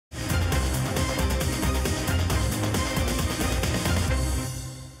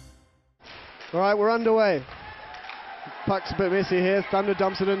All right, we're underway. Puck's a bit messy here. Thunder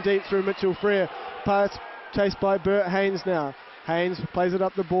dumps it in deep through Mitchell Frere. Pass chased by Bert Haynes now. Haynes plays it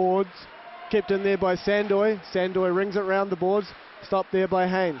up the boards. Kept in there by Sandoy. Sandoy rings it round the boards. Stopped there by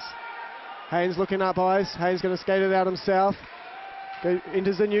Haynes. Haynes looking up ice. Haynes going to skate it out himself.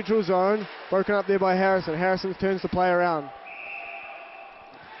 Enters the neutral zone. Broken up there by Harrison. Harrison turns the play around.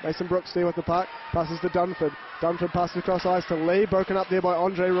 Mason Brooks there with the puck. Passes to Dunford. Dunford passes across ice to Lee. Broken up there by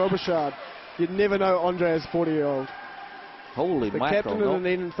Andre Robichaud. You'd never know Andre is a 40-year-old. Holy the mackerel, captain of the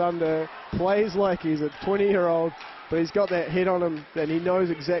Dunedin Thunder plays like he's a 20-year-old, but he's got that head on him and he knows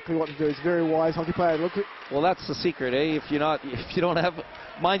exactly what to do. He's a very wise hockey player. Well, that's the secret, eh? If you don't have,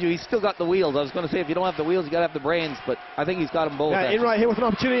 mind you, he's still got the wheels. I was going to say, if you don't have the wheels, you got to have the brains, but I think he's got them both. Now, Enright here with an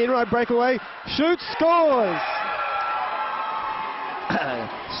opportunity. Enright breakaway, shoots, scores.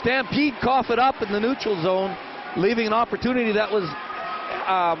 Stampede cough it up in the neutral zone, leaving an opportunity that was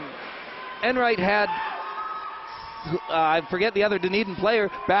Enright had. I forget the other Dunedin player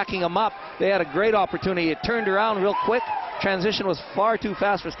backing him up. They had a great opportunity. It turned around real quick. Transition was far too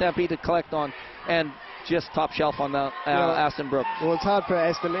fast for Stampede to collect on, and just top shelf on the Aston Brooks. Well, it's hard for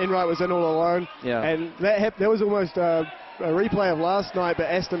Aston. Enright was in all alone, and that was almost a replay of last night, but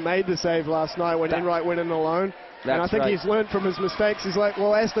Aston made the save last night when Enright went in alone. And I think he's learned from his mistakes. He's like,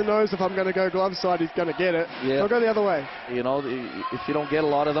 well, Aston knows if I'm going to go glove side, he's going to get it. Yeah. So I'll go the other way. You know, if you don't get a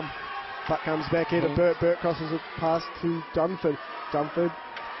lot of them. Puck comes back here to Burt. Burt crosses it past to Dunford. Dunford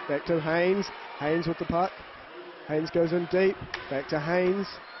back to Haynes. Haynes with the puck. Haynes goes in deep. Back to Haynes.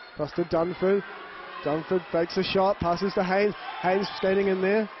 Cross to Dunford. Dunford fakes a shot. Passes to Haynes. Haynes skating in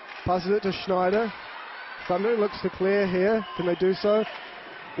there. Passes it to Schneider. Thunder looks to clear here. Can they do so?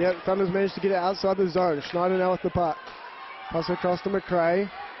 Yeah, Thunder's managed to get it outside the zone. Schneider now with the puck. Pass it across to McRae.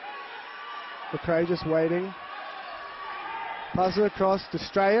 McRae just waiting. Pass it across to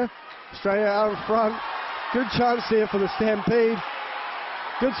Strayer. Strayer out in front. Good chance there for the Stampede.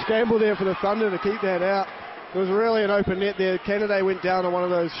 Good scramble there for the Thunder to keep that out. There was really an open net there. Kennedy went down on one of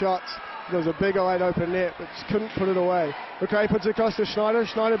those shots. There was a big wide open net, but just couldn't put it away. McRae puts it across to Schneider.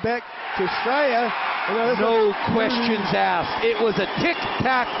 Schneider back to Strayer. No questions asked. It was a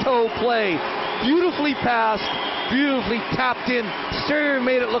tic-tac-toe play. Beautifully passed, beautifully tapped in. Strayer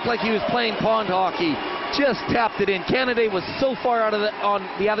made it look like he was playing pond hockey. Just tapped it in. Kennedy was so far out of on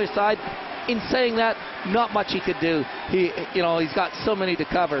the other side. In saying that, not much he could do. He's got so many to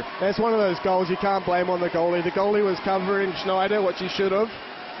cover. That's one of those goals you can't blame on the goalie. The goalie was covering Schneider, which he should have.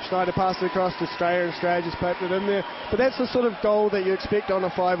 Schneider passed it across to Strayer, and Strayer just poked it in there. But that's the sort of goal that you expect on a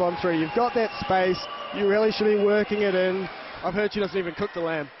 5-on-3. You've got that space. You really should be working it in. I've heard she doesn't even cook the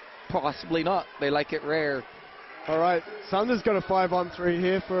lamb. Possibly not. They like it rare. All right, Thunder's got a 5-on-3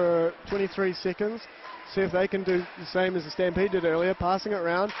 here for 23 seconds. See if they can do the same as the Stampede did earlier. Passing it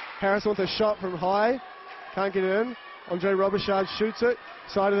around. Harrison with a shot from high. Can't get it in. Andre Robichaud shoots it.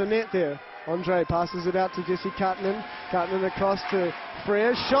 Side of the net there. Andre passes it out to Jesse Cutnan. Cutnan across to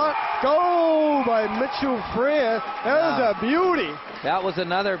Frere. Shot. Goal by Mitchell Frere. That was a beauty. That was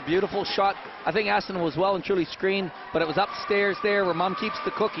another beautiful shot. I think Aston was well and truly screened, but it was upstairs there where Mom keeps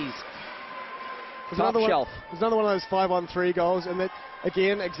the cookies. Top shelf. There's another one of those 5-on-3 goals, and that,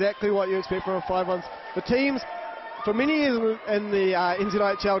 again, exactly what you expect from a 5-on-3. The teams, for many years in the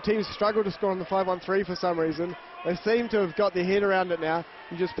NZIHL, teams struggle to score on the 5-on-3 for some reason. They seem to have got their head around it now.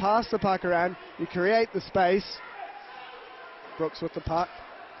 You just pass the puck around, you create the space. Brooks with the puck.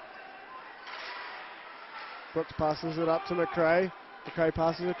 Brooks passes it up to McRae. McRae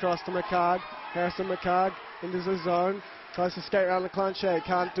passes across to McCarg. Harrison McCarg enters the zone. Tries to skate around the Clanchet.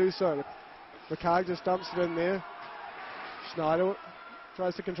 Can't do so. McCarg just dumps it in there. Schneider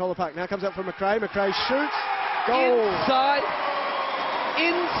tries to control the puck. Now comes up from McRae. McRae shoots. Goal.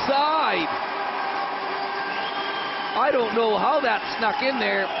 Inside. I don't know how that snuck in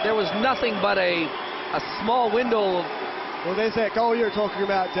there. There was nothing but a small window. Well, there's that goal you're talking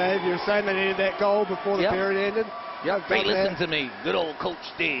about, Dave. You were saying they needed that goal before the period ended. Yep. Hey, listen to me. Good old Coach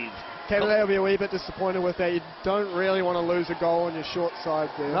Dave. Kennedy will be a wee bit disappointed with that. You don't really want to lose a goal on your short side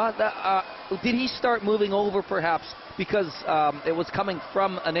there. Not that. Did he start moving over perhaps because it was coming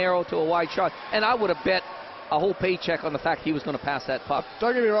from a narrow to a wide shot? And I would have bet a whole paycheck on the fact he was going to pass that puck.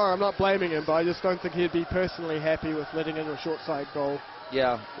 Don't get me wrong, I'm not blaming him, but I just don't think he'd be personally happy with letting in a short side goal.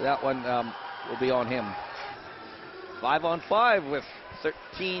 Yeah, that one will be on him. 5-on-5 with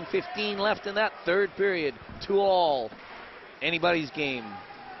 13-15 left in that third period. 2-all. Anybody's game.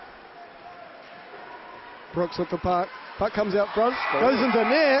 Brooks with the puck. Puck comes out front, goes into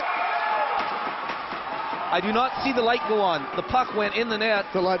net. I do not see the light go on. The puck went in the net.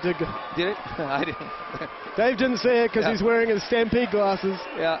 The light did go. Did it? I didn't. Dave didn't see it because he's wearing his Stampede glasses.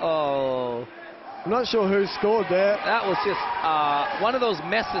 Yeah, oh. I'm not sure who scored there. That was just one of those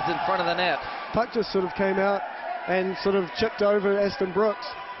messes in front of the net. Puck just sort of came out and sort of chipped over Aston Brooks.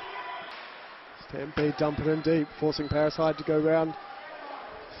 Stampede dumping in deep, forcing Paris Hyde to go round,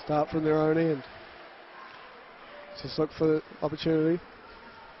 start from their own end. Just look for the opportunity.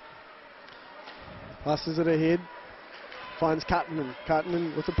 Passes it ahead. Finds Cutnan.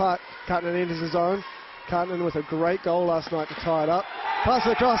 Cutnan with the puck. Cutnan enters his own. Cutnan with a great goal last night to tie it up. Pass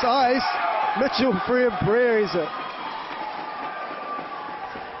it across ice. Mitchell Freer buries it.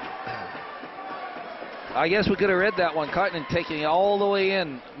 I guess we could have read that one. Cutnan taking it all the way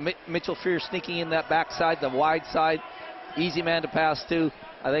in. Mitchell Freer sneaking in that backside, the wide side. Easy man to pass to.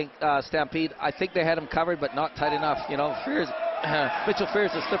 I think Stampede, I think they had him covered, but not tight enough. You know, Mitchell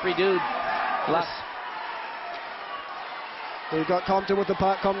Freer's a slippery dude. You've got Compton with the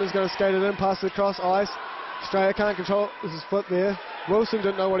puck. Compton's going to skate it in, pass it across ice. Australia can't control his foot there. Wilson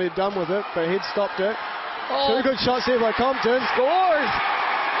didn't know what he'd done with it, but he'd stopped it. Oh. 2 good shots here by Compton. Scores!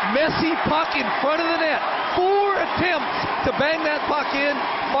 Messy puck in front of the net. 4 attempts to bang that puck in.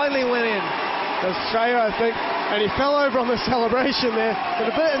 Finally went in. Australia, I think, and he fell over on the celebration there, and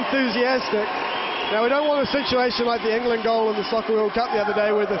a bit enthusiastic. Now, we don't want a situation like the England goal in the Soccer World Cup the other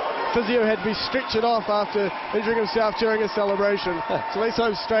day where the physio had to be stretchered off after injuring himself during a celebration. So let's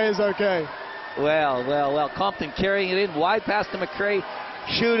hope Australia's okay. Well. Compton carrying it in, wide pass to McRae,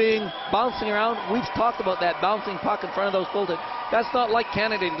 shooting, bouncing around. We've talked about that bouncing puck in front of those goaltenders. That's not like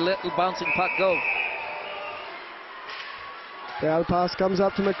Canada to let the bouncing puck go. Now the pass comes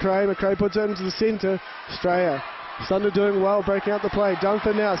up to McRae. McRae puts it into the centre. Australia. Thunder doing well, breaking out the play.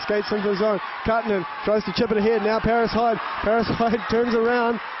 Dunford now skates into the zone. Cutnan tries to chip it ahead. Now Paris Hyde. Paris Hyde turns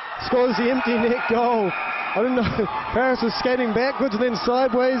around, scores the empty net goal. I don't know. Paris was skating backwards and then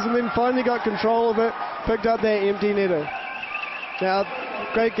sideways and then finally got control of it. Picked up that empty netter. Now,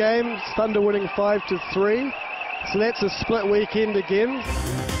 great game. Thunder winning 5-3. So that's a split weekend again.